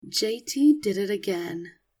JT did it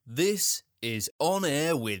again. This is On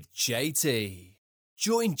Air with JT.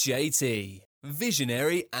 Join JT,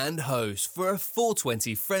 visionary and host for a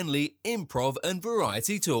 420 friendly improv and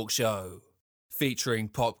variety talk show. Featuring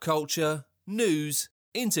pop culture, news,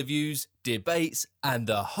 interviews, debates, and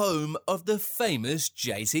the home of the famous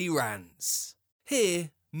JT rants.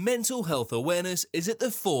 Here, mental health awareness is at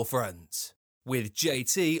the forefront, with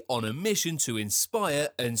JT on a mission to inspire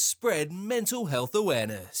and spread mental health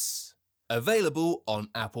awareness. Available on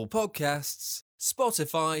Apple Podcasts,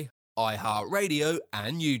 Spotify, iHeartRadio,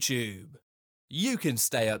 and YouTube. You can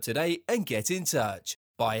stay up to date and get in touch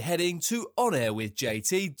by heading to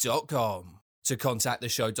OnAirWithJT.com. To contact the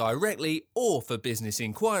show directly or for business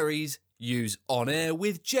inquiries, use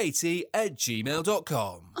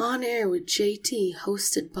OnAirWithJT@gmail.com. On Air with JT,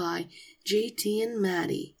 hosted by JT and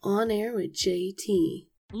Maddie. On Air with JT.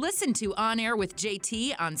 Listen to On Air with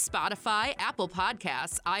JT on Spotify, Apple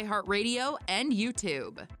Podcasts, iHeartRadio, and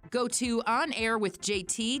YouTube. Go to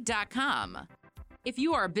OnAirWithJT.com. If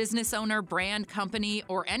you are a business owner, brand, company,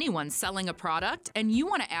 or anyone selling a product and you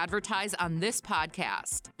want to advertise on this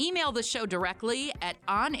podcast, email the show directly at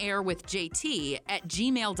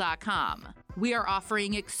onairwithjt@gmail.com. We are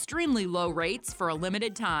offering extremely low rates for a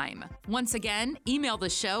limited time. Once again, email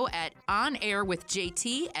the show at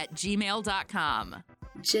onairwithjt@gmail.com.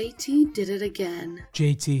 JT did it again.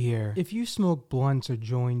 JT here. If you smoke blunts or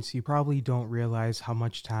joints, you probably don't realize how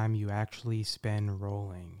much time you actually spend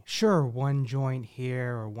rolling. Sure, one joint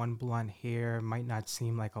here or one blunt here might not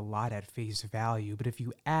seem like a lot at face value, but if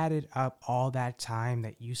you added up all that time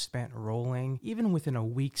that you spent rolling, even within a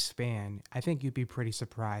week span, I think you'd be pretty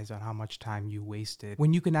surprised on how much time you wasted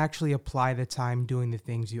when you can actually apply the time doing the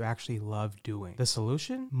things you actually love doing. The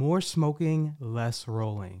solution? More smoking, less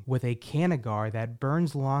rolling. With a Canagar that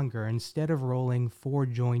burns longer, instead of rolling 4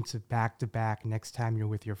 joints back to back next time you're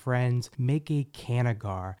with your friends, make a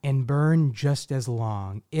Canagar and burn just as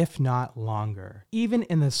long, if not longer. Even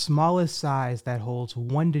in the smallest size that holds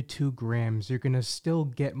 1 to 2 grams, you're gonna still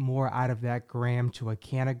get more out of that gram to a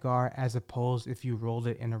Canagar as opposed if you rolled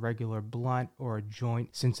it in a regular blunt or a joint,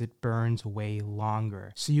 since it burns way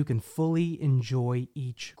longer. So you can fully enjoy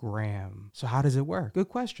each gram. So how does it work? Good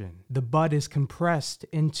question. The bud is compressed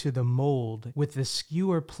into the mold with the skewer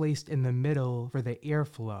placed in the middle for the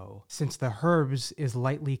airflow. Since the herbs is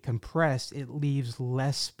lightly compressed, it leaves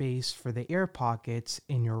less space for the air pockets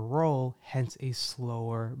in your roll, hence a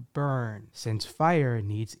slower burn, since fire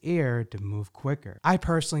needs air to move quicker. I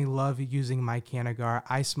personally love using my Canagar.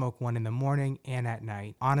 I smoke one in the morning and at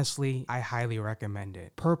night. Honestly, I highly recommend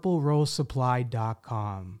it.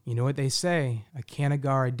 PurpleRoseSupply.com. You know what they say, a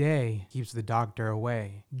Canagar a day keeps the doctor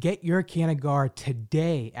away. Get your Canagar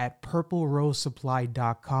today at PurpleRoseSupply.com.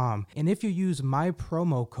 And if you use my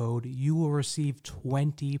promo code, you will receive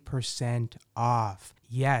 20% off.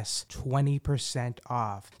 Yes, 20%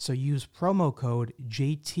 off. So use promo code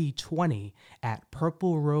JT20 at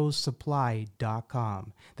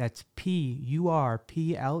PurpleRoseSupply.com. That's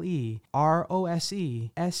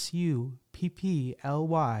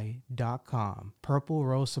PurpleRoseSupply.com.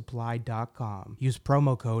 PurpleRoseSupply.com. Use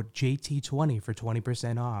promo code JT20 for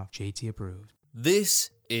 20% off. JT approved. This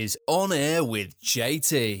is On Air with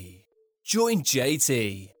JT. Join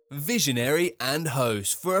JT, visionary and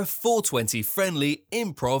host for a 420 friendly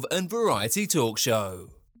improv and variety talk show.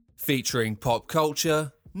 Featuring pop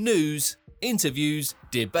culture, news, interviews,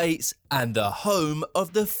 debates, and the home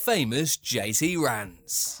of the famous JT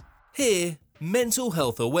rants. Here, mental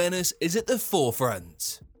health awareness is at the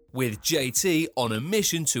forefront, with JT on a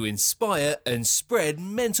mission to inspire and spread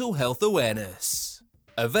mental health awareness.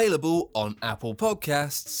 Available on Apple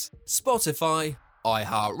Podcasts, Spotify,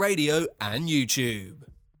 iHeartRadio, and YouTube.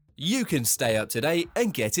 You can stay up to date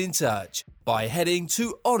and get in touch by heading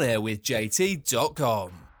to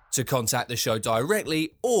OnAirWithJT.com. To contact the show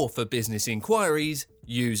directly or for business inquiries,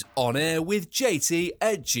 use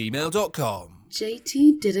OnAirWithJT@gmail.com.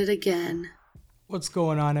 JT did it again. What's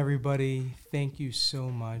going on, everybody? Thank you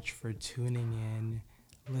so much for tuning in,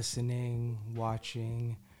 listening,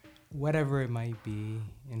 watching, whatever it might be,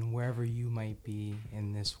 and wherever you might be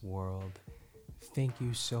in this world. Thank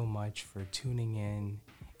you so much for tuning in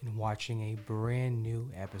and watching a brand new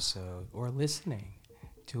episode, or listening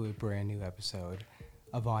to a brand new episode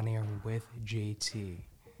of On Air with JT.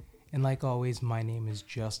 And like always, my name is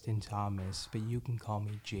Justin Thomas, but you can call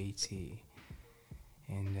me JT.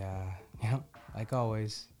 And, like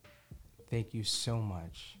always, thank you so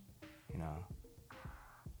much.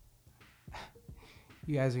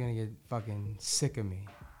 You guys are gonna get fucking sick of me,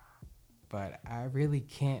 but I really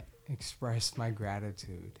can't express my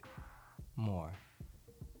gratitude more.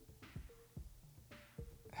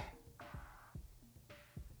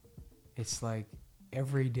 it's like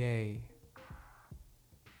every day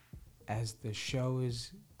as the show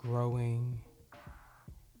is growing,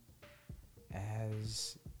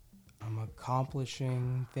 as I'm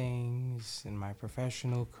accomplishing things in my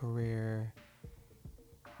professional career,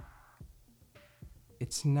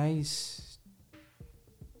 it's nice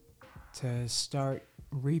to start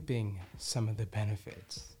reaping some of the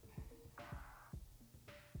benefits.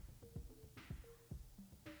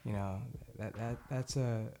 You know, that's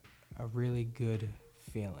a really good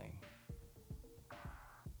feeling.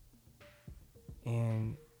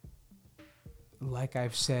 And like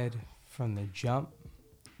I've said from the jump,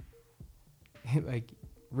 like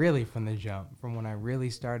really from the jump, from when I really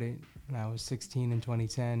started when I was 16 in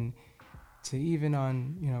 2010 to even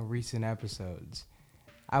on, recent episodes,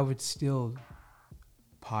 I would still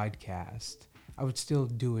podcast. I would still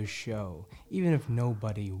do a show, even if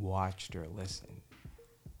nobody watched or listened,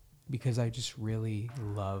 because I just really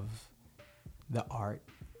love the art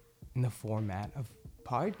and the format of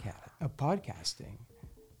podcasting.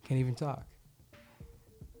 Can't even talk.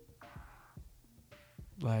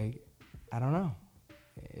 Like, I don't know.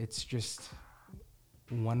 It's just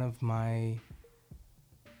one of my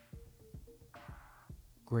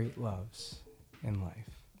great loves in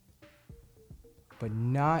life, but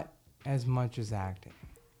not as much as acting.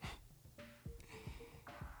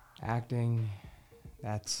 Acting,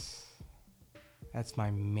 that's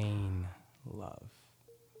my main love.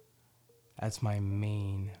 That's my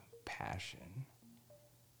main passion,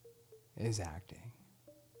 is acting.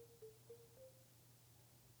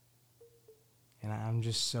 And I'm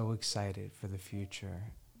just so excited for the future.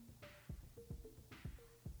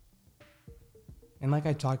 And like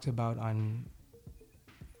I talked about on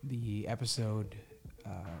the episode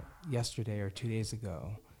yesterday or 2 days ago,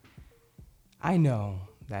 I know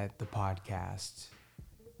that the podcast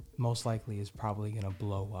most likely is probably going to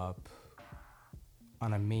blow up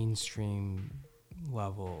on a mainstream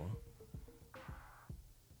level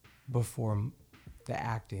before the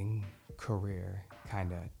acting career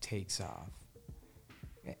kind of takes off.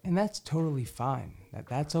 And that's totally fine.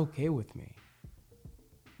 That's okay with me.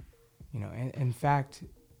 And in fact,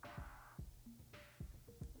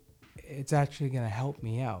 it's actually going to help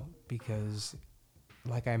me out because,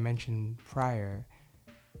 like I mentioned prior,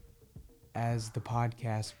 as the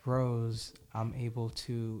podcast grows, I'm able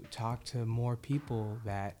to talk to more people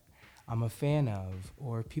that I'm a fan of,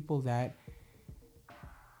 or people that,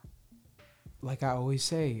 like I always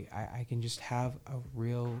say, I can just have a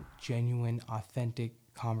real, genuine, authentic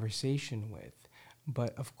conversation with.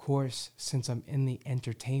 But of course, since I'm in the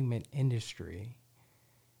entertainment industry,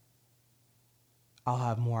 I'll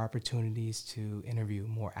have more opportunities to interview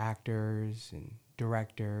more actors and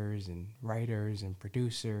directors and writers and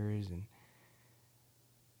producers and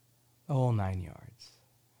the whole 9 yards.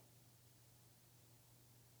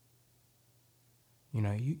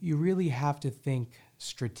 You really have to think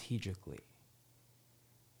strategically,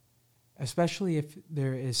 especially if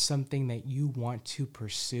there is something that you want to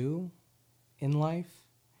pursue in life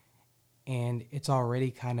and it's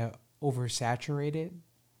already kind of oversaturated.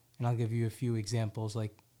 And I'll give you a few examples,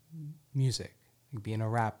 like music, like being a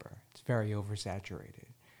rapper, it's very oversaturated.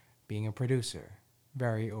 Being a producer,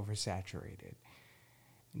 very oversaturated.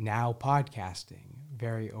 Now podcasting,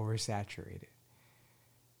 very oversaturated.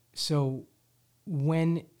 So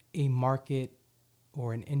when a market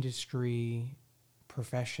or an industry,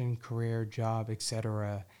 profession, career, job,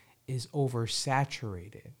 etc. is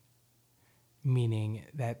oversaturated, meaning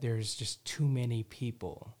that there's just too many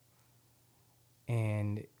people,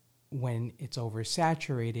 and when it's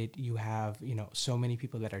oversaturated, you have, so many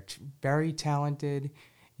people that are very talented.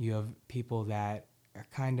 You have people that are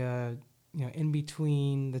kind of, in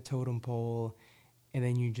between the totem pole. And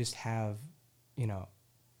then you just have,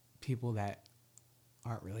 people that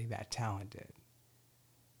aren't really that talented.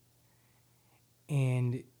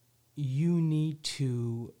 And you need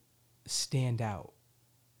to stand out.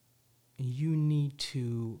 You need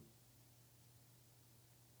to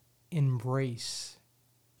embrace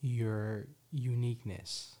your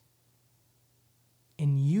uniqueness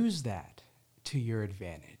and use that to your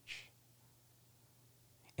advantage.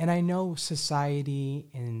 And I know society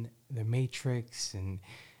and the matrix and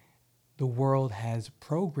the world has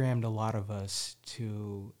programmed a lot of us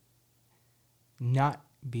to not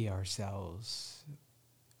be ourselves,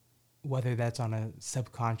 whether that's on a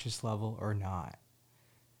subconscious level or not.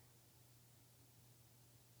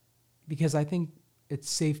 Because I think it's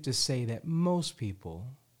safe to say that most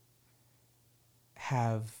people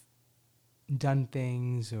have done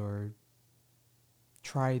things or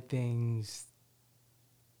tried things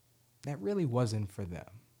that really wasn't for them.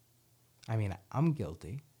 I mean, I'm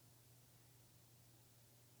guilty.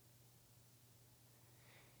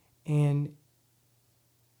 And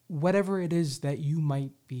whatever it is that you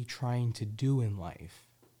might be trying to do in life,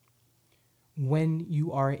 when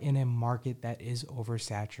you are in a market that is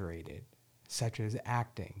oversaturated, such as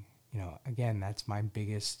acting, again, that's my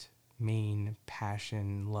biggest main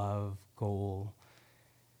passion, love, goal,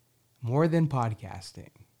 more than podcasting.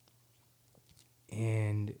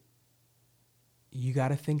 And you got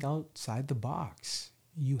to think outside the box.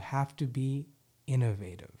 You have to be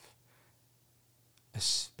innovative,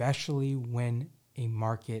 especially when a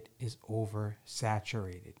market is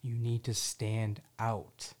oversaturated. You need to stand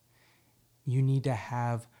out. You need to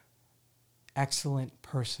have excellent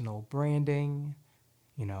personal branding.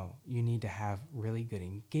 You need to have really good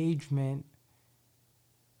engagement.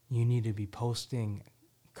 You need to be posting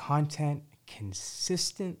content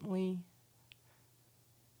consistently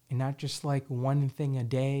and not just like one thing a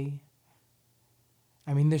day.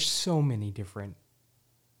 I mean, there's so many different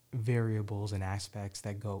variables and aspects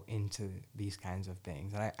that go into these kinds of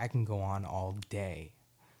things. I can go on all day.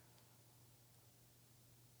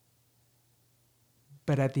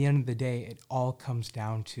 But at the end of the day, it all comes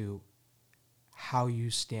down to how you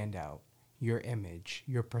stand out, your image,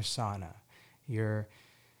 your persona,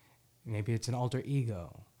 maybe it's an alter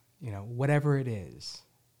ego, whatever it is.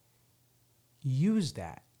 Use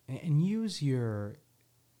that and use your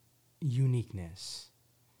uniqueness.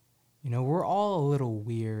 We're all a little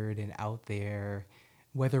weird and out there,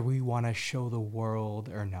 whether we want to show the world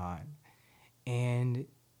or not. And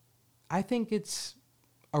I think it's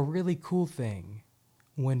a really cool thing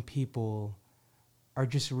when people are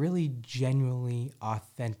just really genuinely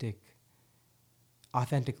authentically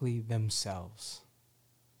themselves.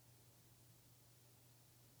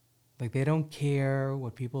 Like, they don't care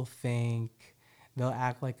what people think. They'll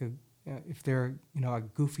act like if they're, a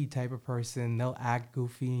goofy type of person, they'll act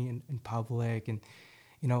goofy in public, and,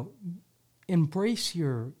 embrace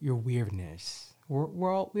your weirdness.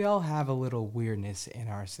 We all have a little weirdness in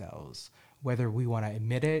ourselves, whether we want to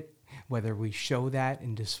admit it, whether we show that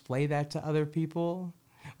and display that to other people,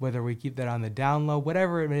 whether we keep that on the down low,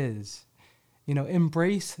 whatever it is,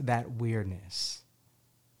 embrace that weirdness.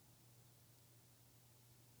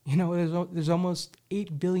 There's almost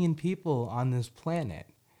 8 billion people on this planet.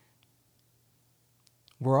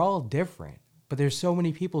 We're all different, but there's so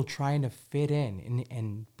many people trying to fit in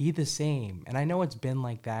and be the same. And I know it's been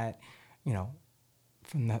like that,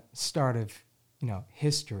 from the start of,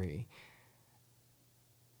 history.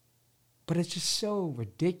 But it's just so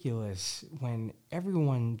ridiculous when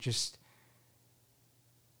everyone just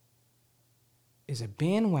is a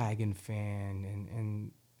bandwagon fan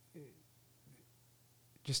and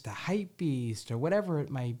just a hype beast or whatever it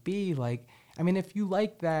might be. Like, I mean, if you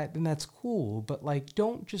like that, then that's cool. But like,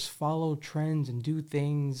 don't just follow trends and do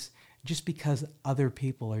things just because other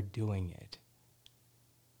people are doing it.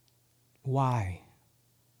 Why?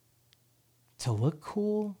 To look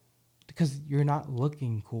cool? Because you're not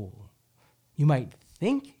looking cool. You might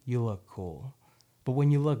think you look cool, but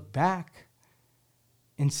when you look back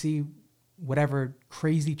and see whatever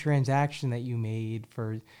crazy transaction that you made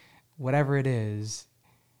for whatever it is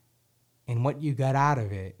and what you got out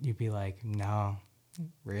of it, you'd be like, no,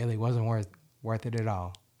 really wasn't worth it at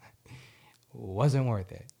all. Wasn't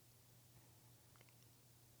worth it.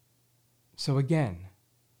 So again,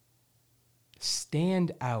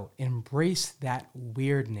 stand out, embrace that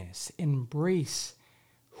weirdness, embrace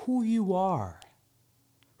who you are.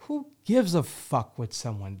 Who gives a fuck what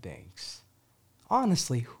someone thinks?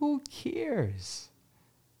 Honestly, who cares?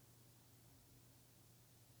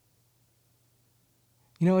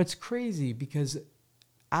 It's crazy because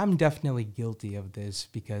I'm definitely guilty of this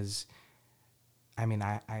because, I mean,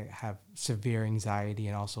 I have severe anxiety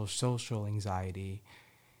and also social anxiety.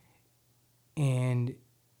 And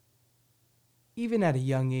even at a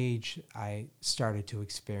young age, I started to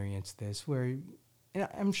experience this where, and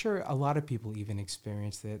I'm sure a lot of people even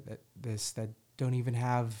experience that don't even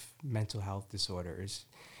have mental health disorders.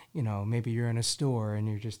 Maybe you're in a store and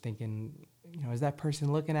you're just thinking, is that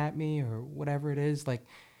person looking at me or whatever it is? Like,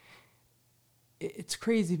 it's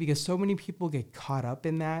crazy because so many people get caught up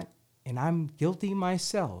in that, and I'm guilty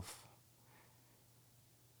myself.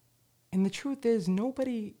 And the truth is,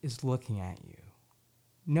 nobody is looking at you.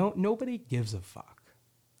 Nobody gives a fuck.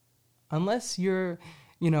 Unless you're,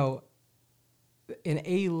 an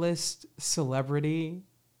A-list celebrity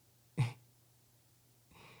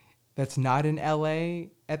that's not in LA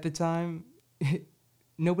at the time,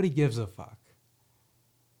 nobody gives a fuck.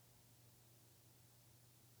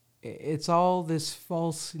 It's all this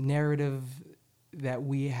false narrative that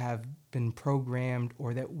we have been programmed,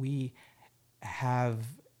 or that we have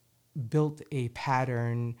built a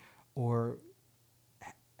pattern or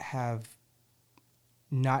have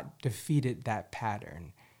not defeated that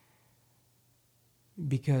pattern,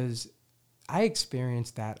 because I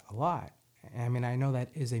experienced that a lot. I mean, I know that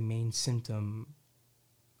is a main symptom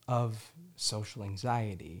of social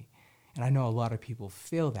anxiety, and I know a lot of people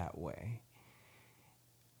feel that way.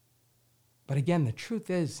 But again, the truth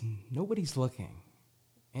is, nobody's looking.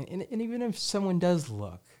 And even if someone does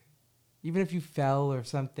look, even if you fell or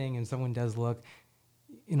something and someone does look,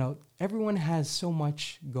 you know, everyone has so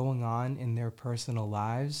much going on in their personal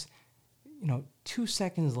lives. You know, 2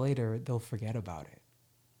 seconds later, they'll forget about it.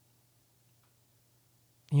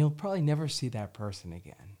 And you'll probably never see that person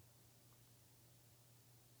again.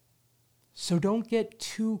 So don't get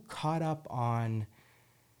too caught up on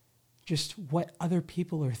just what other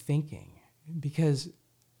people are thinking. Because,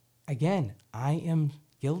 again, I am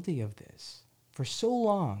guilty of this for so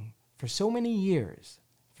long, for so many years,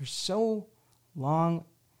 for so long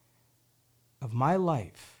of my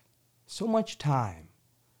life, so much time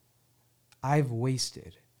I've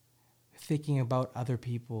wasted thinking about other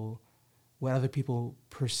people, what other people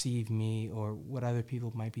perceive me, or what other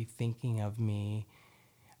people might be thinking of me,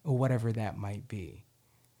 or whatever that might be.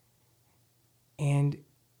 And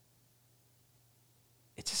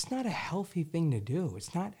it's just not a healthy thing to do.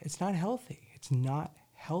 It's not healthy. It's not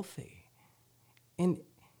healthy. And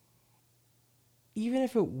even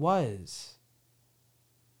if it was,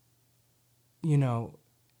 you know,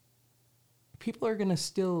 people are going to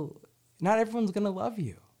still, not everyone's going to love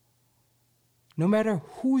you. No matter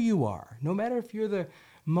who you are, no matter if you're the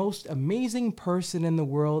most amazing person in the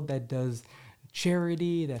world that does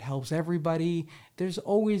charity, that helps everybody, there's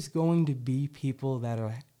always going to be people that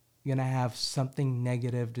are going to have something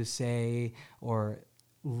negative to say or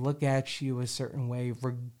look at you a certain way,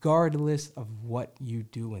 regardless of what you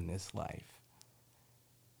do in this life.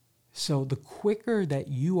 So the quicker that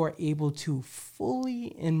you are able to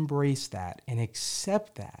fully embrace that and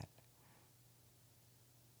accept that,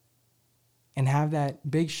 and have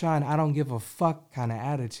that Big Sean, I don't give a fuck kind of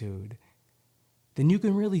attitude, then you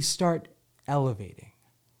can really start elevating.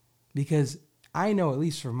 Because I know, at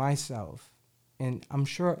least for myself, and I'm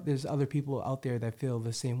sure there's other people out there that feel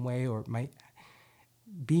the same way or might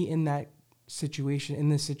be in this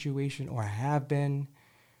situation, or have been,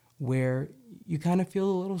 where you kind of feel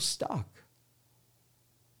a little stuck.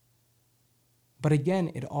 But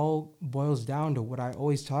again, it all boils down to what I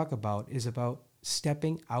always talk about, is about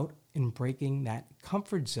stepping out and breaking that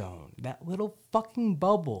comfort zone, that little fucking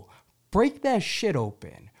bubble. Break that shit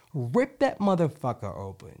open. Rip that motherfucker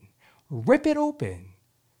open. Rip it open.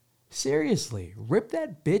 Seriously, rip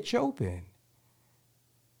that bitch open.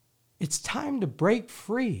 It's time to break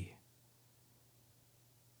free.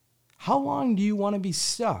 How long do you want to be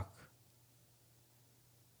stuck?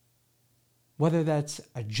 Whether that's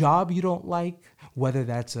a job you don't like, whether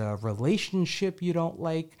that's a relationship you don't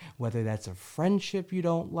like, whether that's a friendship you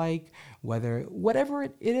don't like, whatever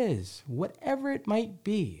it is, whatever it might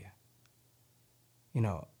be. You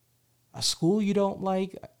know, a school you don't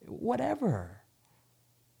like, whatever.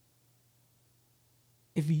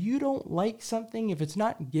 If you don't like something, if it's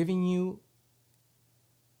not giving you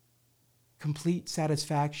complete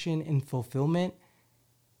satisfaction and fulfillment,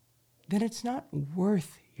 then it's not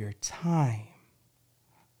worth your time.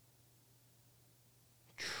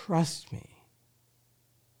 Trust me.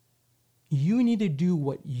 You need to do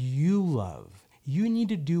what you love. You need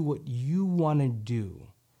to do what you want to do.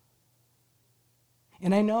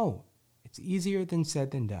 And I know it's easier than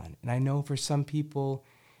said than done. And I know for some people,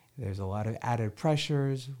 there's a lot of added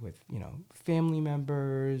pressures with, you know, family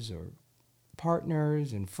members or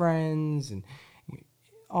partners and friends and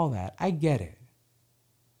all that. I get it.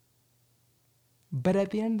 But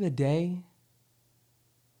at the end of the day,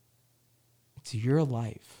 it's your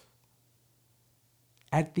life.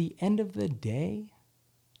 At the end of the day,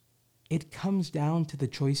 it comes down to the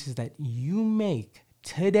choices that you make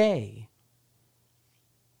today.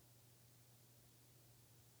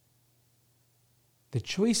 The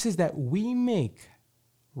choices that we make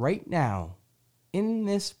right now, in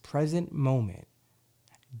this present moment,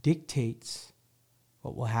 dictates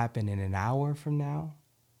what will happen in an hour from now,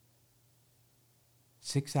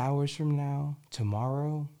 6 hours from now,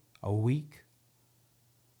 tomorrow, a week.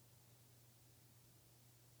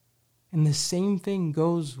 And the same thing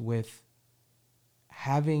goes with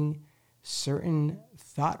having certain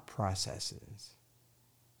thought processes.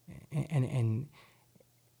 And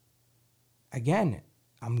again,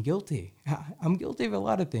 I'm guilty. I'm guilty of a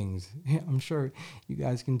lot of things. I'm sure you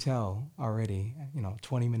guys can tell already,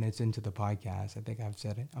 20 minutes into the podcast, I think I've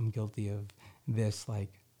said it. I'm guilty of this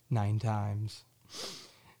like 9 times.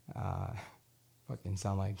 Fucking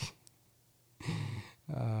sound like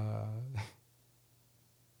A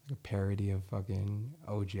parody of fucking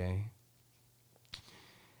OJ.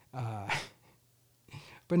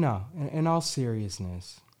 But no, in all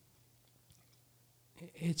seriousness,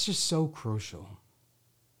 it's just so crucial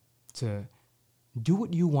to do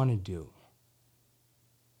what you want to do.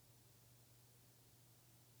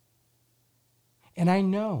 And I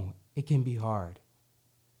know it can be hard.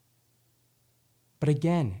 But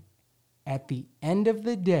again, at the end of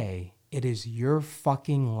the day, it is your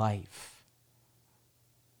fucking life.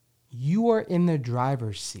 You are in the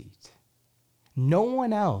driver's seat. No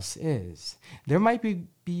one else is. There might be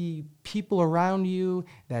people around you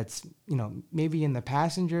that's, maybe in the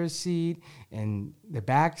passenger seat and the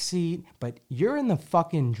back seat, but you're in the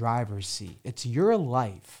fucking driver's seat. It's your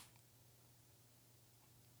life.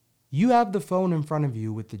 You have the phone in front of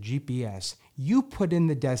you with the GPS. You put in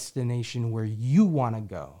the destination where you want to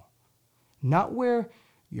go. Not where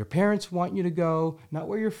your parents want you to go, not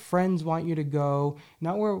where your friends want you to go,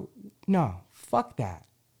 no, fuck that.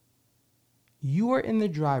 You are in the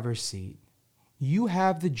driver's seat. You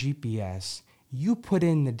have the GPS. You put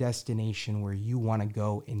in the destination where you want to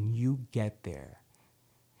go and you get there.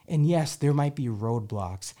 And yes, there might be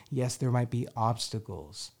roadblocks. Yes, there might be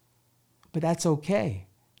obstacles. But that's okay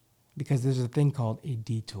because there's a thing called a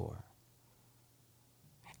detour.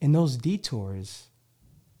 And those detours,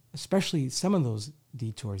 especially some of those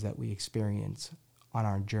detours that we experience on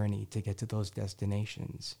our journey to get to those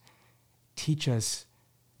destinations, teach us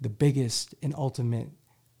the biggest and ultimate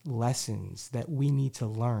lessons that we need to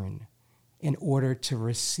learn in order to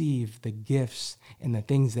receive the gifts and the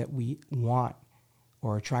things that we want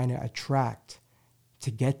or are trying to attract to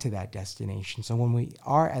get to that destination. So when we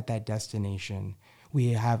are at that destination,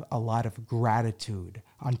 we have a lot of gratitude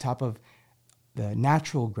on top of the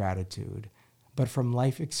natural gratitude, but from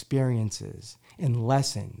life experiences and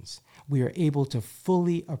lessons, we are able to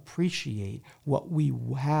fully appreciate what we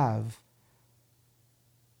have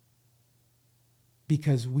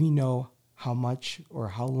because we know how much or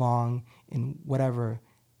how long and whatever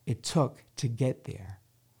it took to get there.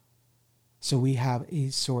 So we have a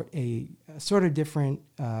sort of different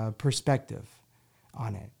perspective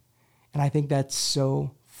on it. And I think that's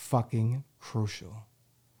so fucking crucial.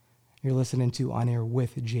 You're listening to On Air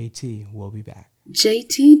with JT. We'll be back.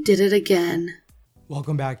 JT did it again.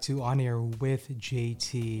 Welcome back to On Air with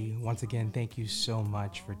JT. Once again, thank you so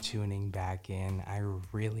much for tuning back in. I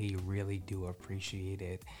really, really do appreciate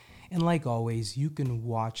it. And like always, you can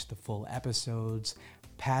watch the full episodes,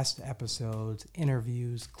 past episodes,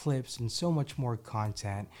 interviews, clips, and so much more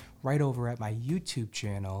content right over at my YouTube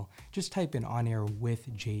channel. Just type in On Air with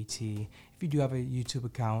JT. If you do have a YouTube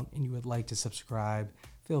account and you would like to subscribe,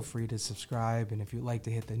 feel free to subscribe. And if you'd like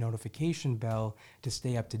to hit the notification bell to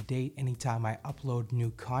stay up to date anytime I upload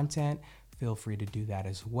new content, feel free to do that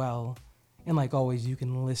as well. And like always, you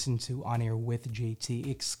can listen to On Air with JT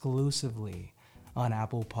exclusively on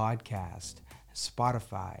Apple Podcast,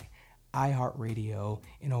 Spotify, iHeartRadio,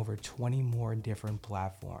 and over 20 more different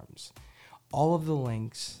platforms. All of the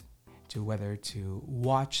links to whether to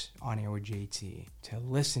watch On Air with JT, to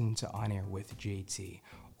listen to On Air with JT,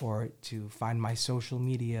 or to find my social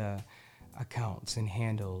media accounts and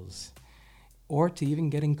handles, or to even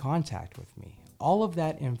get in contact with me. All of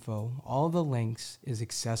that info, all of the links is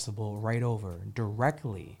accessible right over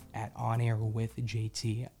directly at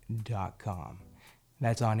OnAirWithJT.com.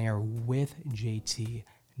 That's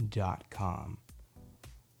OnAirWithJT.com.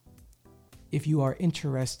 If you are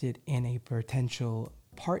interested in a potential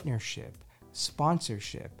partnership,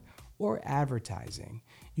 sponsorship, or advertising,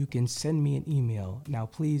 you can send me an email. Now,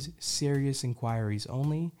 please, serious inquiries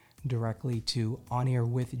only, directly to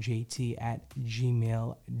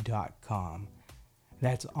onairwithjt@gmail.com.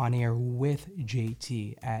 That's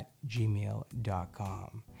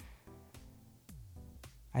onairwithjt@gmail.com.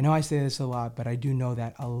 I know I say this a lot, but I do know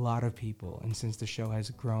that a lot of people, and since the show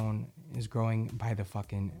is growing by the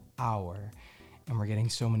fucking hour, and we're getting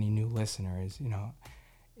so many new listeners,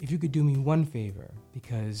 if you could do me one favor,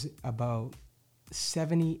 because about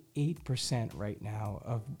 78% right now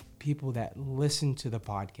of people that listen to the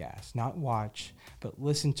podcast, not watch, but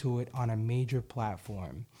listen to it on a major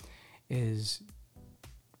platform, is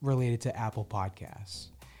related to Apple Podcasts.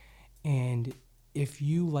 And if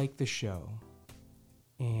you like the show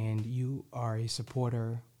and you are a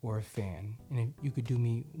supporter or a fan, and if you could do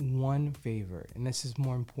me one favor, and this is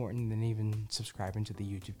more important than even subscribing to the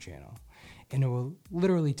YouTube channel, and it will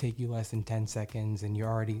literally take you less than 10 seconds, and you're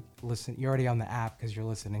already on the app because you're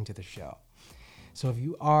listening to the show. So if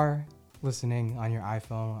you are listening on your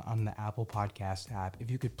iPhone on the Apple Podcast app,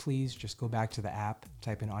 if you could please just go back to the app,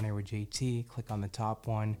 type in On Air with JT, click on the top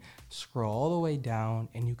one, scroll all the way down,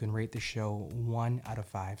 and you can rate the show 1 out of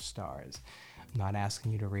 5 stars. I'm not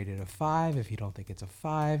asking you to rate it a 5. If you don't think it's a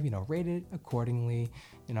 5, rate it accordingly.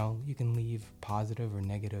 You can leave positive or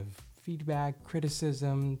negative feedback,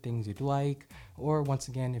 criticism, things you'd like, or once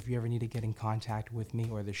again, if you ever need to get in contact with me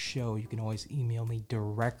or the show, you can always email me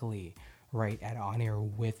directly right at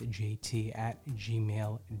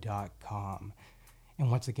onairwithjt@gmail.com. And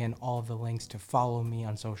once again, all of the links to follow me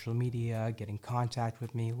on social media, get in contact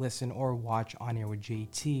with me, listen or watch On Air with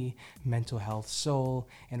JT, Mental Health Soul,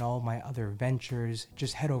 and all my other ventures,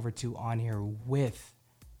 just head over to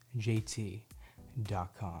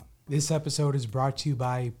onairwithjt.com. This episode is brought to you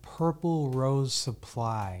by Purple Rose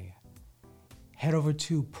Supply. Head over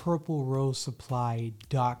to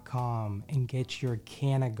purplerosesupply.com and get your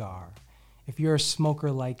Canagar. If you're a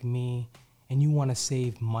smoker like me and you want to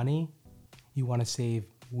save money, you want to save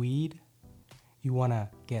weed, you want to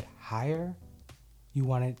get higher, you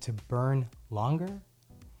want it to burn longer,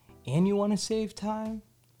 and you want to save time,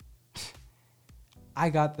 I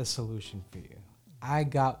got the solution for you. I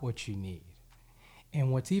got what you need.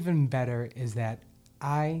 And what's even better is that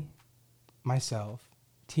I, myself,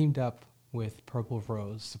 teamed up with Purple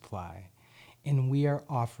Rose Supply, and we are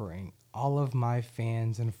offering all of my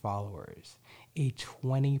fans and followers a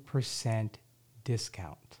 20%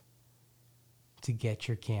 discount to get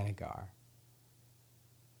your Canagar.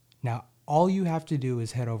 Now, all you have to do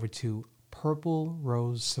is head over to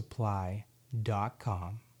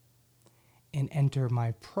purplerosesupply.com and enter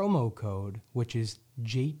my promo code, which is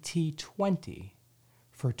JT20,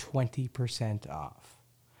 for 20% off.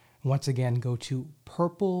 Once again, go to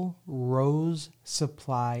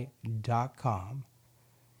purplerosesupply.com,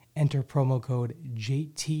 enter promo code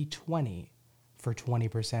JT20 for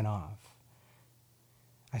 20% off.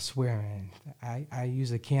 I swear, man, I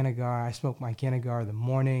use a Canagar. I smoke my Canagar the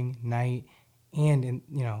morning, night, and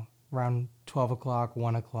around 12 o'clock,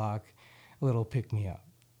 1 o'clock, a little pick-me-up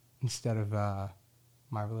instead of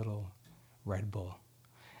my little Red Bull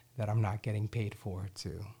that I'm not getting paid for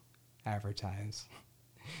to advertise.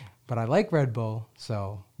 But I like Red Bull,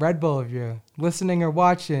 so Red Bull, if you're listening or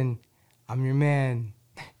watching, I'm your man.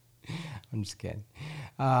 I'm just kidding.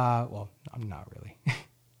 Well, I'm not really.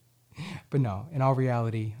 But no, in all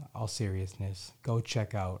reality, all seriousness, go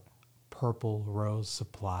check out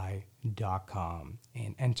purplerosesupply.com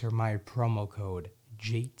and enter my promo code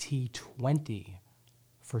JT20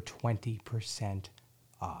 for 20%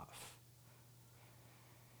 off.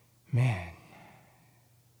 Man,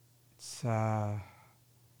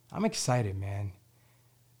 I'm excited, man.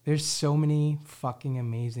 There's so many fucking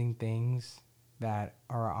amazing things that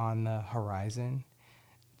are on the horizon,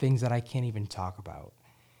 things that I can't even talk about.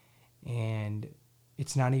 And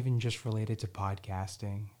it's not even just related to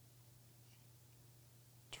podcasting.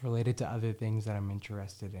 It's related to other things that I'm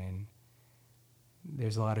interested in.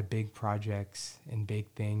 There's a lot of big projects and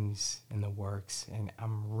big things in the works, and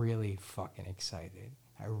I'm really fucking excited.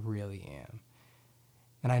 I really am.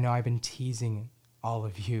 And I know I've been teasing all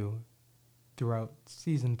of you throughout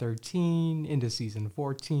season 13 into season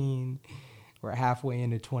 14. We're halfway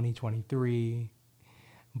into 2023.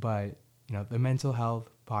 But, the mental health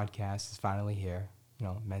podcast is finally here.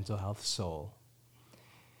 Mental Health Soul.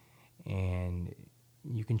 And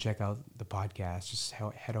you can check out the podcast. Just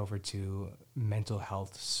head over to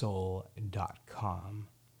mentalhealthsoul.com.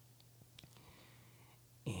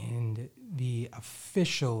 And the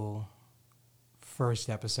official first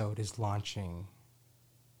episode is launching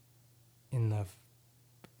in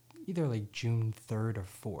either like June 3rd or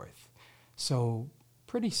 4th. So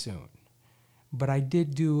pretty soon. But I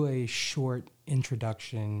did do a short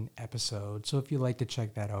introduction episode. So if you'd like to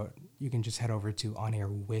check that out, you can just head over to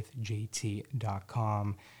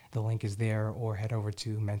OnAirWithJT.com. The link is there, or head over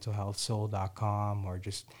to mentalhealthsoul.com, or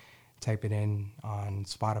just type it in on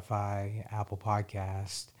Spotify, Apple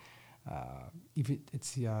Podcast.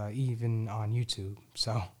 It's even on YouTube.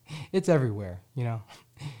 So it's everywhere,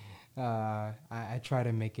 I try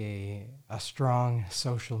to make a strong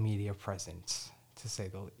social media presence, to say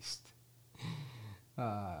the least.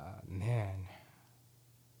 Man.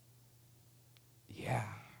 Yeah.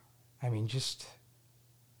 I mean, just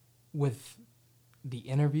with the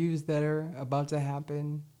interviews that are about to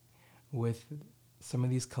happen, with some of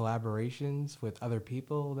these collaborations with other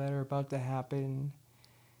people that are about to happen,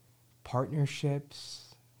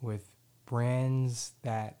 partnerships with brands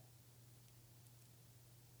that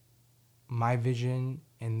my vision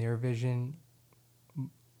and their vision,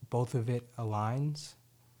 both of it aligns.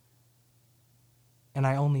 And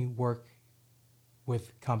I only work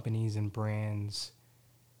with companies and brands,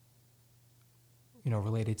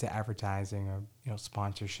 related to advertising or,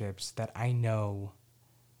 sponsorships that I know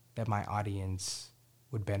that my audience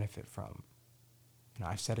would benefit from.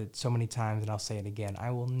 I've said it so many times and I'll say it again.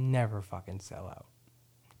 I will never fucking sell out.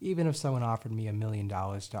 Even if someone offered me $1 million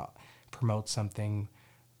to promote something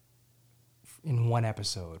in one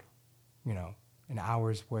episode, an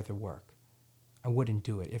hour's worth of work, I wouldn't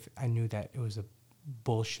do it if I knew that it was a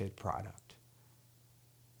bullshit product.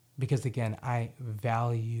 Because again, I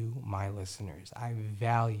value my listeners. I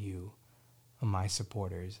value my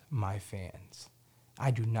supporters, my fans.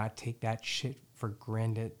 I do not take that shit for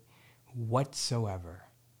granted whatsoever.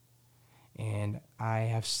 And I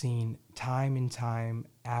have seen time and time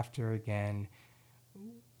after again,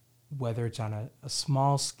 whether it's on a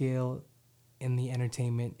small scale in the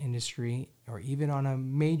entertainment industry or even on a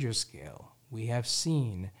major scale, we have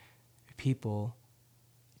seen people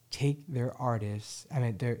take their artists,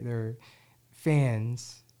 their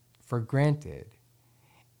fans for granted.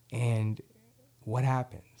 And what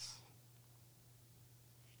happens?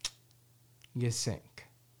 You sink.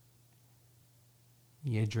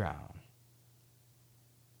 You drown.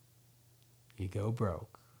 You go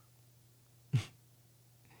broke.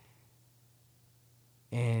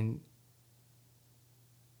 And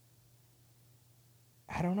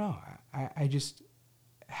I don't know. I just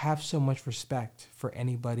have so much respect for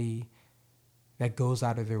anybody that goes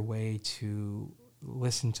out of their way to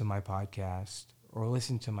listen to my podcast or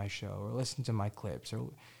listen to my show or listen to my clips or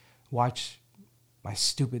watch my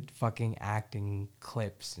stupid fucking acting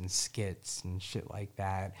clips and skits and shit like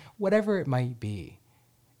that, whatever it might be.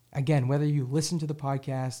 Again, whether you listen to the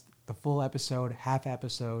podcast, the full episode, half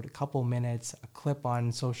episode, a couple minutes, a clip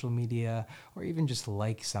on social media, or even just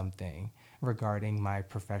like something regarding my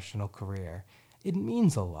professional career, it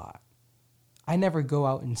means a lot. I never go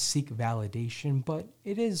out and seek validation, but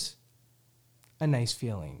it is a nice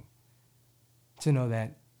feeling to know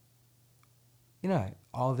that,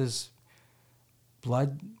 all this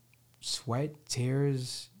blood, sweat,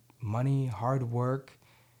 tears, money, hard work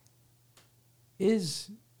is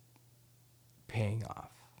paying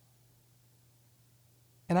off.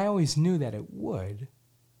 And I always knew that it would,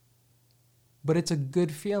 but it's a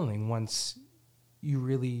good feeling once you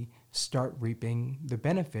really start reaping the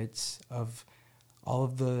benefits of all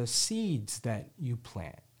of the seeds that you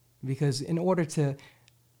plant. Because in order to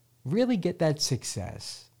really get that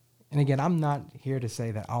success, and again, I'm not here to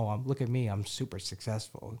say that, look at me, I'm super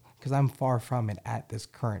successful, because I'm far from it at this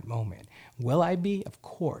current moment. Will I be? Of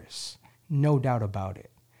course. No doubt about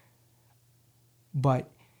it.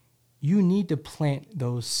 But you need to plant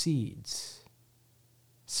those seeds.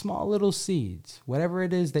 Small little seeds, whatever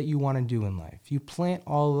it is that you want to do in life. You plant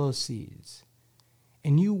all those seeds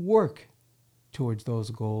and you work towards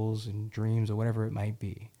those goals and dreams or whatever it might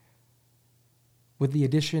be. With the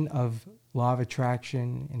addition of law of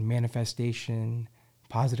attraction and manifestation,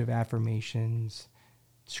 positive affirmations,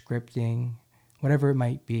 scripting, whatever it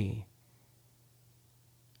might be,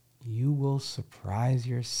 you will surprise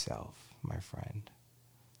yourself, my friend.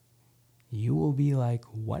 You will be like,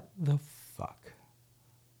 what the fuck?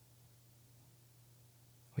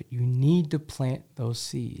 But you need to plant those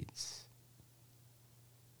seeds.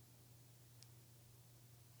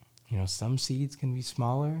 Some seeds can be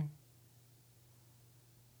smaller.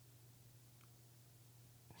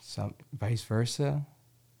 Some vice versa.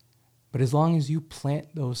 But as long as you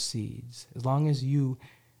plant those seeds, as long as you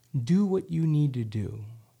do what you need to do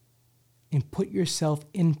and put yourself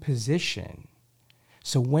in position,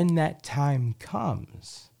 so when that time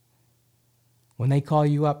comes, when they call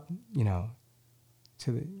you up,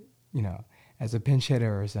 to the, as a pinch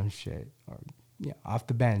hitter or some shit, or off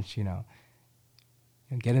the bench,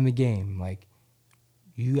 get in the game, like,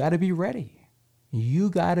 you got to be ready. You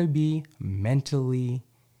got to be mentally,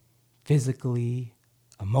 physically,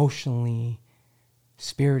 emotionally,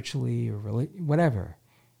 spiritually, or whatever.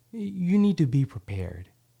 You need to be prepared.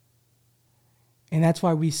 And that's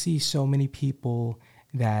why we see so many people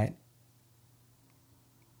that,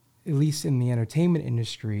 at least in the entertainment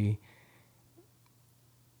industry,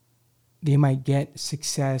 they might get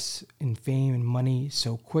success and fame and money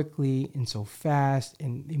so quickly and so fast,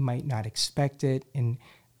 and they might not expect it, and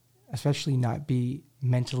especially not be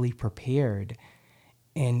mentally prepared.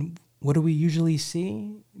 And what do we usually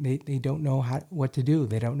see? They don't know what to do.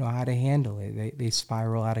 They don't know how to handle it. They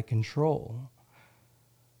spiral out of control.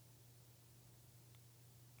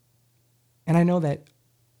 And I know that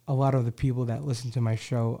a lot of the people that listen to my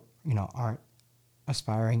show, aren't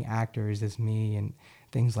aspiring actors as me and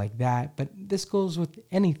things like that. But this goes with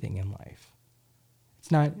anything in life.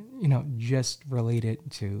 It's not, just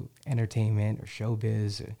related to entertainment or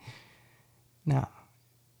showbiz. No,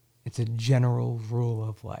 it's a general rule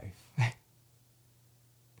of life.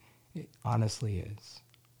 It honestly is.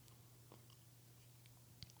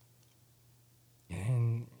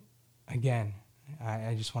 And again,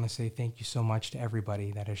 I just want to say thank you so much to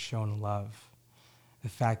everybody that has shown love. The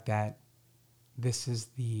fact that this is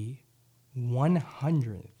the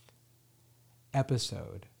 100th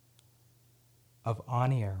episode of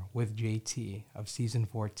On Air with JT of season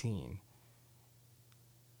 14.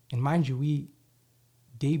 And mind you, we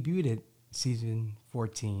debuted at season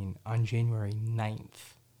 14 on January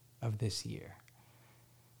 9th of this year.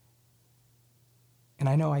 And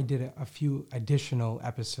I know I did a few additional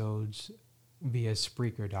episodes via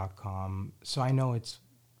Spreaker.com, so I know it's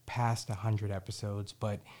past 100 episodes,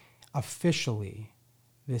 but officially,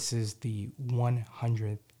 this is the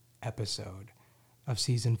 100th episode of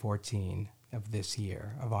season 14 of this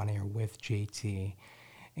year of On Air with JT.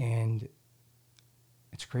 And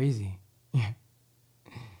it's crazy.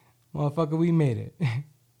 Motherfucker, we made it.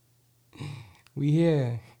 We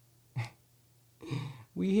here.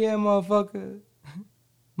 We here, motherfucker.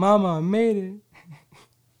 Mama, I made it.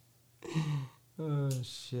 Oh,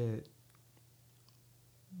 shit.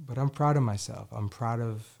 But I'm proud of myself. I'm proud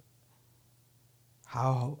of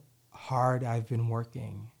how hard I've been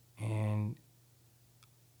working. And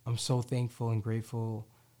I'm so thankful and grateful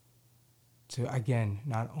to, again,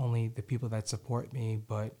 not only the people that support me,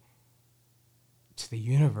 but to the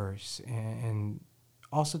universe and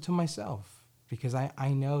also to myself. Because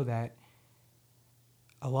I know that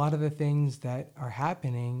a lot of the things that are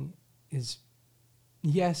happening is,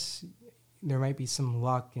 yes, there might be some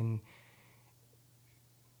luck and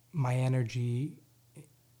my energy,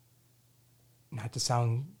 not to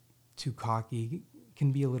sound too cocky,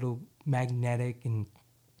 can be a little magnetic, and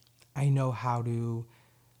I know how to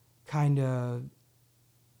kind of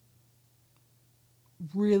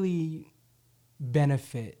really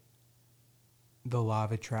benefit the law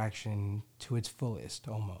of attraction to its fullest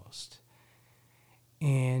almost.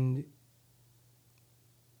 And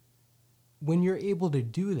when you're able to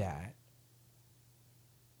do that,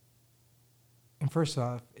 and first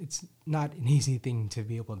off, it's not an easy thing to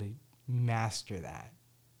be able to master that.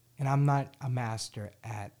 And I'm not a master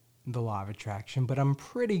at the law of attraction, but I'm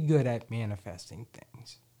pretty good at manifesting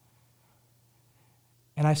things.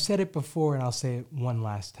 And I've said it before, and I'll say it one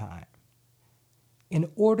last time. In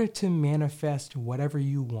order to manifest whatever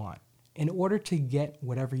you want, in order to get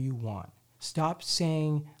whatever you want, stop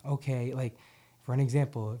saying, okay, like, for an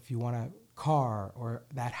example, if you want a car or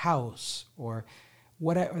that house or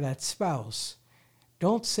whatever, that spouse,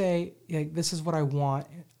 don't say, like, this is what I want,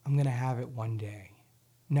 I'm going to have it one day.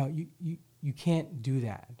 No, you can't do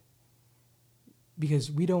that. Because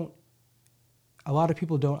a lot of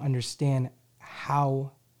people don't understand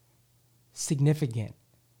how significant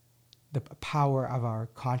the power of our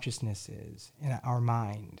consciousness is in our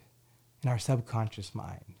mind, in our subconscious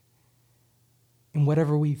mind. And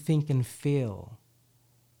whatever we think and feel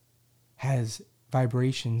has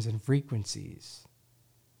vibrations and frequencies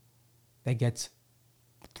that gets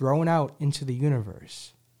thrown out into the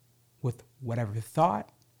universe with whatever thought,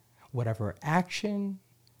 whatever action,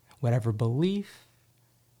 whatever belief,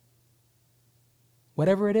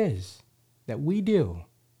 whatever it is that we do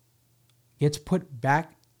gets put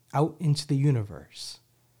back out into the universe.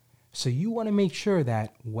 So you want to make sure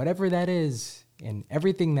that whatever that is and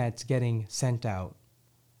everything that's getting sent out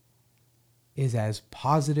is as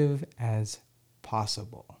positive as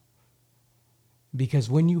possible. Because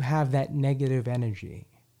when you have that negative energy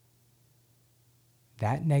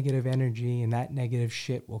and that negative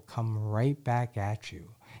shit will come right back at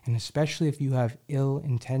you. And especially if you have ill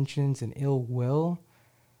intentions and ill will,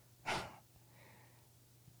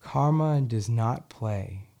 karma does not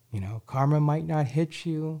play. Karma might not hit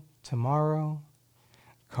you tomorrow.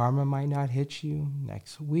 Karma might not hit you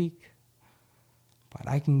next week. But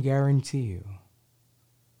I can guarantee you,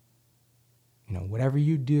 whatever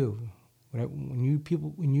you do, when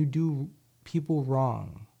you do people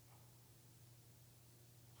wrong,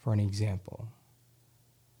 for an example,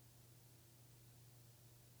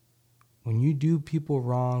 when you do people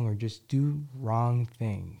wrong or just do wrong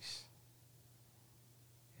things,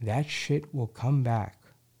 that shit will come back.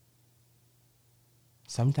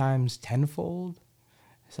 Sometimes tenfold,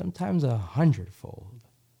 sometimes 100-fold.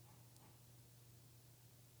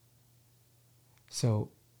 So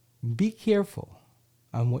be careful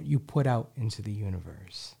on what you put out into the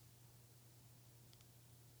universe.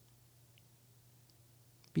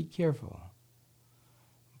 Be careful.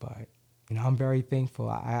 But, I'm very thankful.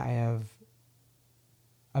 I have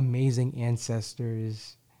amazing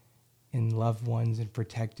ancestors and loved ones and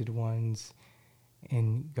protected ones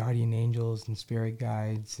and guardian angels and spirit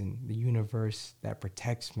guides and the universe that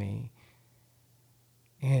protects me.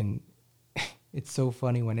 And it's so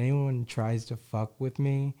funny when anyone tries to fuck with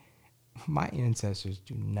me, my ancestors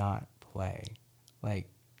do not play. Like,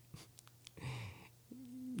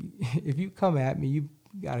 if you come at me, you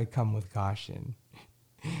gotta come with caution,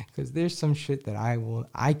 because there's some shit that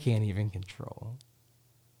I can't even control.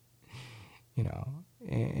 You know,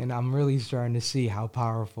 and I'm really starting to see how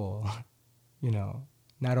powerful, you know,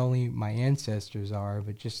 not only my ancestors are,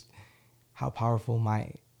 but just how powerful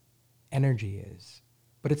my energy is.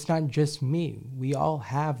 But it's not just me. We all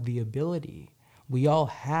have the ability. We all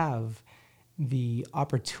have the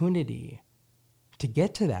opportunity to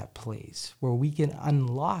get to that place where we can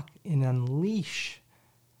unlock and unleash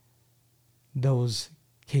those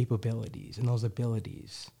capabilities and those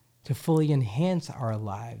abilities to fully enhance our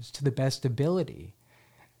lives to the best ability.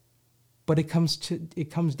 But it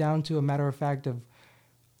comes down to a matter of fact of,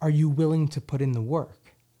 are you willing to put in the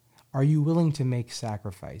work? Are you willing to make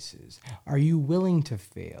sacrifices? Are you willing to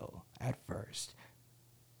fail at first?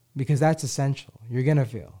 Because that's essential. You're going to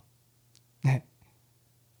fail.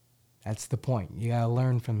 That's the point. You got to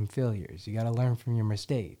learn from failures. You got to learn from your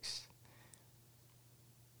mistakes.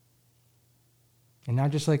 And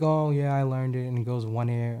not just like, oh, yeah, I learned it, and it goes one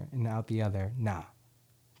ear and out the other. Nah.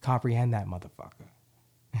 Comprehend that motherfucker.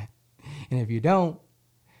 And if you don't,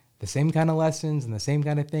 the same kind of lessons and the same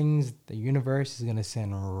kind of things, the universe is going to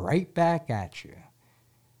send right back at you.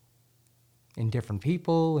 In different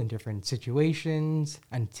people, in different situations,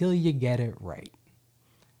 until you get it right.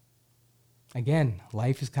 Again,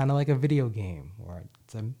 life is kind of like a video game, where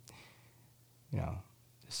it's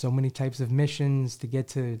so many types of missions to get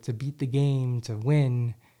to beat the game, to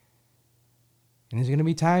win. And there's going to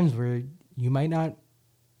be times where you might not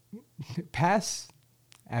pass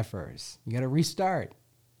at first. You got to restart.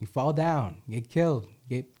 You fall down, get killed,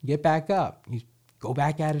 get back up. You go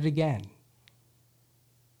back at it again.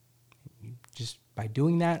 Just by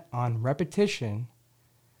doing that on repetition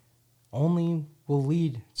only will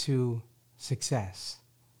lead to success.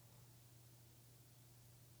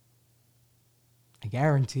 I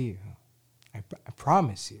guarantee you. I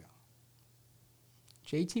promise you.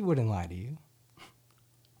 JT wouldn't lie to you.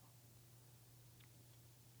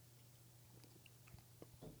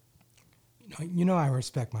 You know I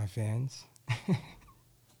respect my fans.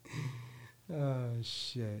 Oh,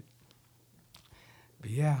 shit. But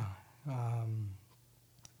yeah.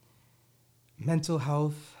 Mental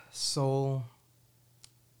health, soul,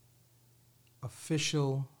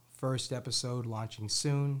 official first episode launching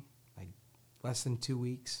soon, like less than 2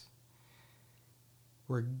 weeks.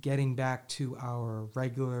 We're getting back to our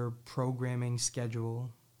regular programming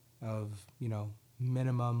schedule of,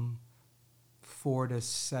 minimum 4 to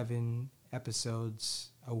 7 episodes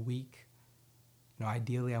a week.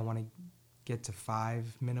 Ideally I want to get to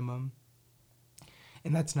 5 minimum.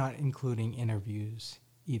 And that's not including interviews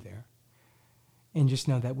either. And just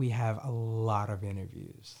know that we have a lot of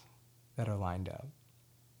interviews that are lined up.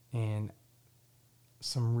 And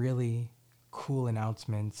some really cool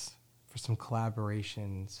announcements for some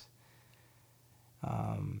collaborations.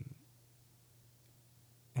 And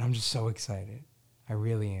I'm just so excited. I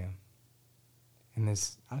really am. And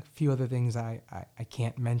there's a few other things I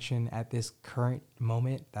can't mention at this current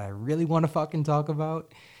moment that I really want to fucking talk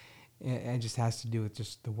about. It just has to do with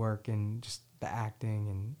just the work and just the acting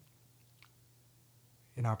and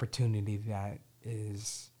an opportunity that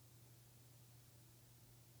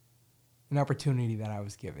I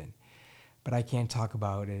was given. But I can't talk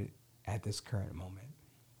about it at this current moment.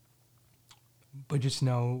 But just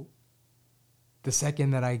know, the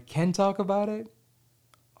second that I can talk about it,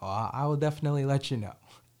 I will definitely let you know.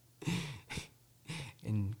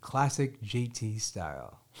 In classic JT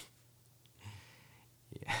style.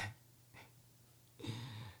 Yeah.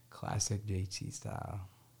 Classic JT style.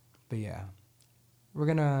 But yeah.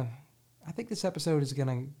 I think this episode is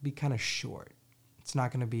gonna be kind of short. It's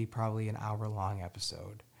not gonna be probably an hour-long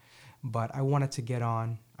episode. But I wanted to get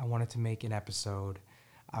on. I wanted to make an episode.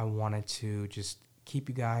 I wanted to just keep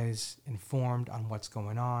you guys informed on what's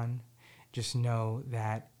going on. Just know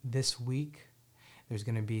that this week there's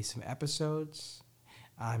going to be some episodes.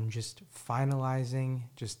 I'm just finalizing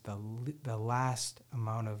just the last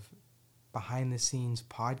amount of behind-the-scenes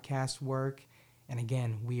podcast work. And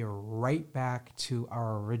again, we are right back to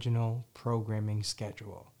our original programming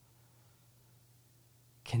schedule.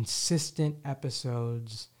 Consistent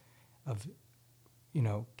episodes of,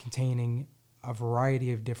 containing a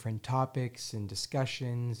variety of different topics and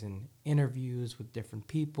discussions and interviews with different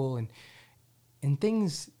people and and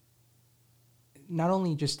things, not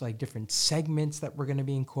only just like different segments that we're going to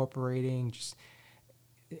be incorporating, just,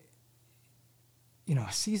 you know,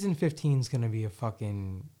 season 15 is going to be a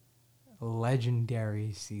fucking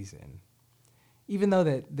legendary season. Even though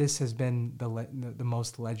that this has been the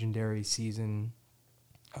most legendary season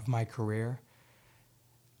of my career,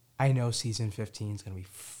 I know season 15 is going to be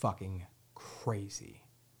fucking crazy.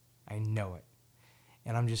 I know it.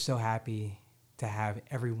 And I'm just so happy to have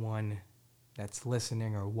everyone that's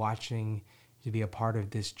listening or watching to be a part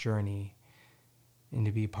of this journey and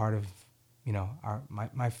to be a part of, you know,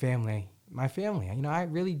 my family. You know, I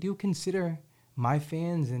really do consider my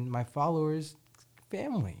fans and my followers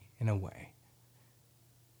family in a way.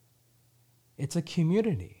 It's a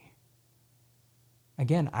community.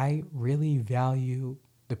 Again, I really value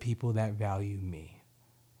the people that value me.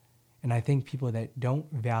 And I think people that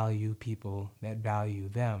don't value people that value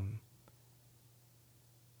them,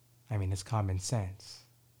 I mean, it's common sense.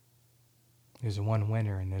 There's one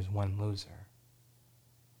winner and there's one loser.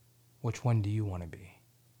 Which one do you want to be?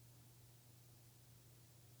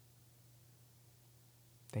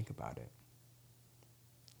 Think about it.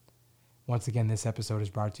 Once again, this episode is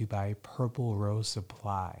brought to you by Purple Rose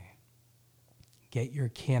Supply. Get your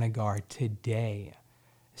Canagar today.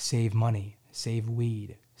 Save money, save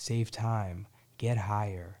weed, save time, get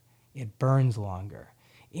higher. It burns longer,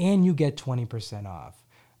 and you get 20% off.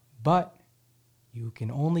 But you can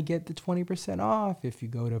only get the 20% off if you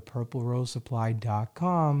go to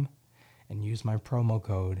purplerosesupply.com and use my promo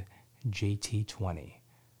code JT20.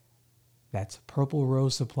 That's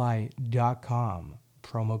purplerosesupply.com,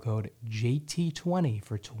 promo code JT20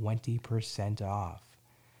 for 20% off.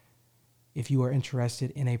 If you are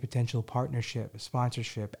interested in a potential partnership,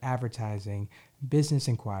 sponsorship, advertising, business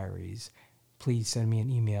inquiries, please send me an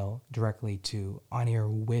email directly to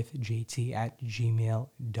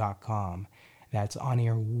OnAirWithJT@gmail.com. That's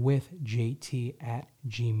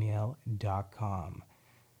OnAirWithJT@gmail.com.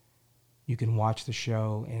 You can watch the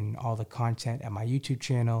show and all the content at my YouTube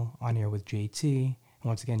channel, On Air with JT. And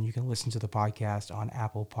once again, you can listen to the podcast on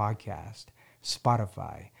Apple Podcast,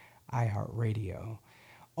 Spotify, iHeartRadio.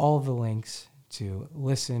 All the links to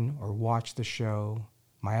listen or watch the show,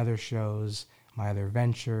 my other shows, my other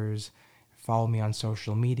ventures, follow me on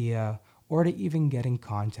social media, or to even get in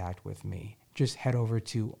contact with me, just head over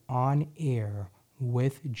to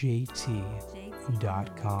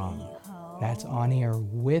OnAirWithJT.com. That's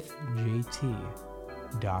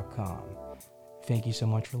OnAirWithJT.com. Thank you so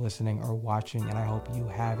much for listening or watching, and I hope you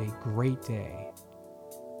have a great day.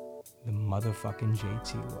 The motherfucking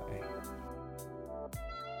JT way.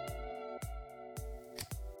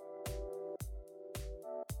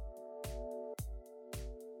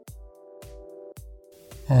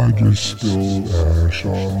 I just spilled ash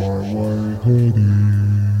on my white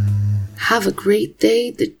hoodie. Have a great day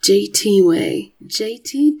the JT way.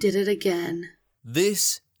 JT did it again.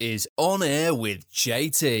 This is On Air with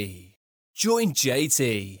JT. Join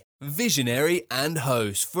JT, visionary and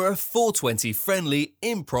host for a 420 friendly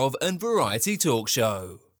improv and variety talk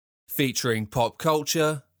show. Featuring pop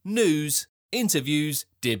culture, news, interviews,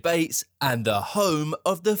 debates, and the home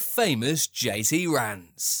of the famous JT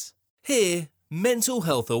Rants. Here, mental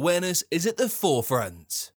health awareness is at the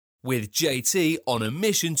forefront, with JT on a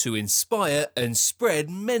mission to inspire and spread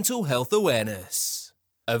mental health awareness.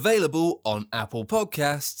 Available on Apple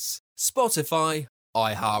Podcasts, Spotify,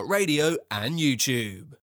 iHeartRadio, and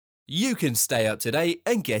YouTube. You can stay up to date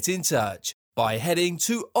and get in touch by heading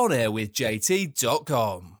to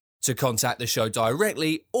OnAirWithJT.com. To contact the show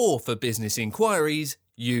directly or for business inquiries,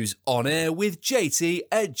 use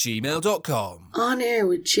OnAirWithJT@gmail.com. On Air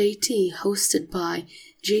with JT, hosted by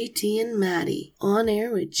JT and Maddie. On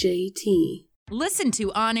Air with JT. Listen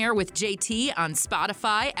to On Air with JT on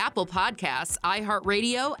Spotify, Apple Podcasts,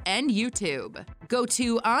 iHeartRadio, and YouTube. Go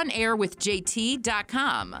to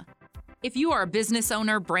OnAirWithJT.com. If you are a business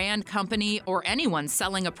owner, brand, company, or anyone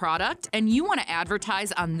selling a product and you want to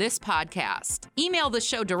advertise on this podcast, email the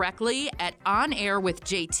show directly at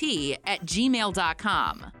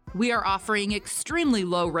OnAirWithJT@gmail.com. We are offering extremely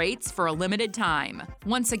low rates for a limited time.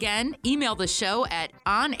 Once again, email the show at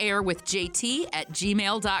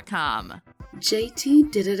OnAirWithJT@gmail.com.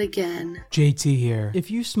 JT did it again. JT here.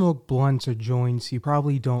 If you smoke blunts or joints, you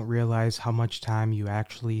probably don't realize how much time you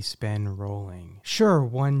actually spend rolling. Sure,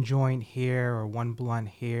 one joint here or one blunt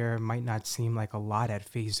here might not seem like a lot at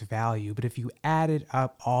face value, but if you added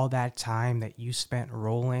up all that time that you spent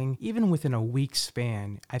rolling, even within a week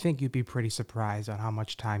span, I think you'd be pretty surprised on how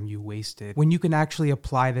much time you wasted when you can actually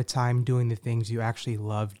apply the time doing the things you actually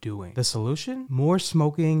love doing. The solution? More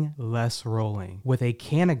smoking, less rolling. With a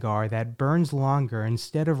Canagar that burns times longer.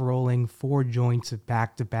 Instead of rolling 4 joints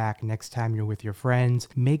back to back next time you're with your friends,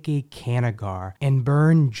 make a Canagar and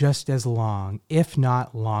burn just as long, if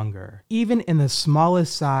not longer. Even in the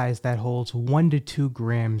smallest size that holds 1 to 2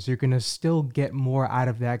 grams, you're going to still get more out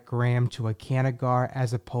of that gram to a Canagar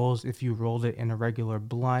as opposed if you rolled it in a regular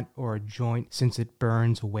blunt or a joint, since it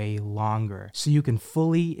burns way longer. So you can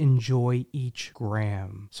fully enjoy each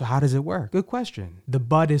gram. So how does it work? Good question. The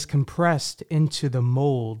bud is compressed into the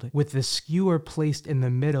mold with the skewer placed in the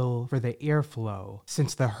middle for the airflow.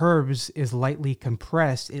 Since the herbs is lightly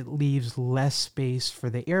compressed, it leaves less space for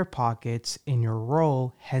the air pockets in your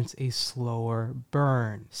roll, hence a slower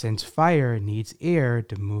burn, since fire needs air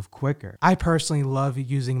to move quicker. I personally love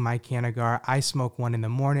using my Canagar. I smoke one in the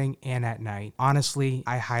morning and at night. Honestly,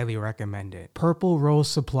 I highly recommend it.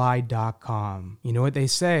 PurpleRoseSupply.com. You know what they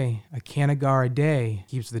say, a Canagar a day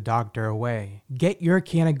keeps the doctor away. Get your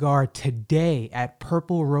Canagar today at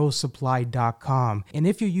PurpleRoseSupply.com, and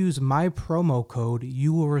if you use my promo code,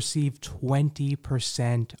 you will receive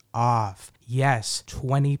 20% off. Yes,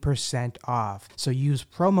 20% off. So use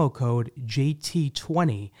promo code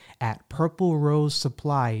JT20 at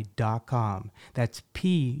PurpleRoseSupply.com. That's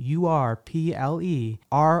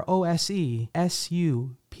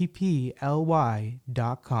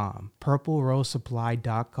PurpleRoseSupply.com.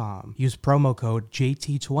 PurpleRoseSupply.com. Use promo code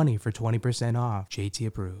JT20 for 20% off. JT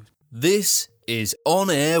approved. This is On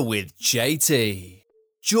Air with JT.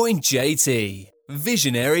 Join JT,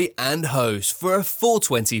 visionary and host, for a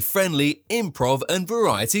 420 friendly improv and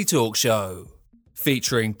variety talk show.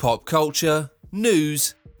 Featuring pop culture,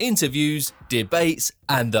 news, interviews, debates,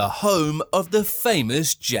 and the home of the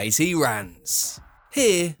famous JT Rants.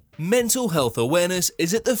 Here, mental health awareness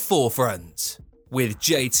is at the forefront, with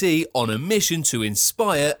JT on a mission to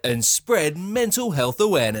inspire and spread mental health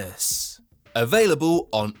awareness. Available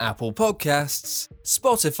on Apple Podcasts,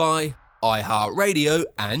 Spotify, iHeartRadio,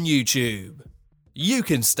 and YouTube. You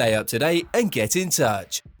can stay up to date and get in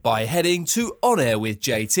touch by heading to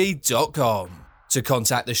OnAirWithJT.com. To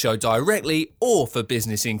contact the show directly or for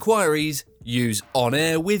business inquiries, use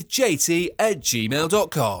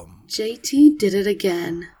OnAirWithJT@gmail.com. JT did it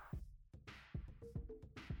again.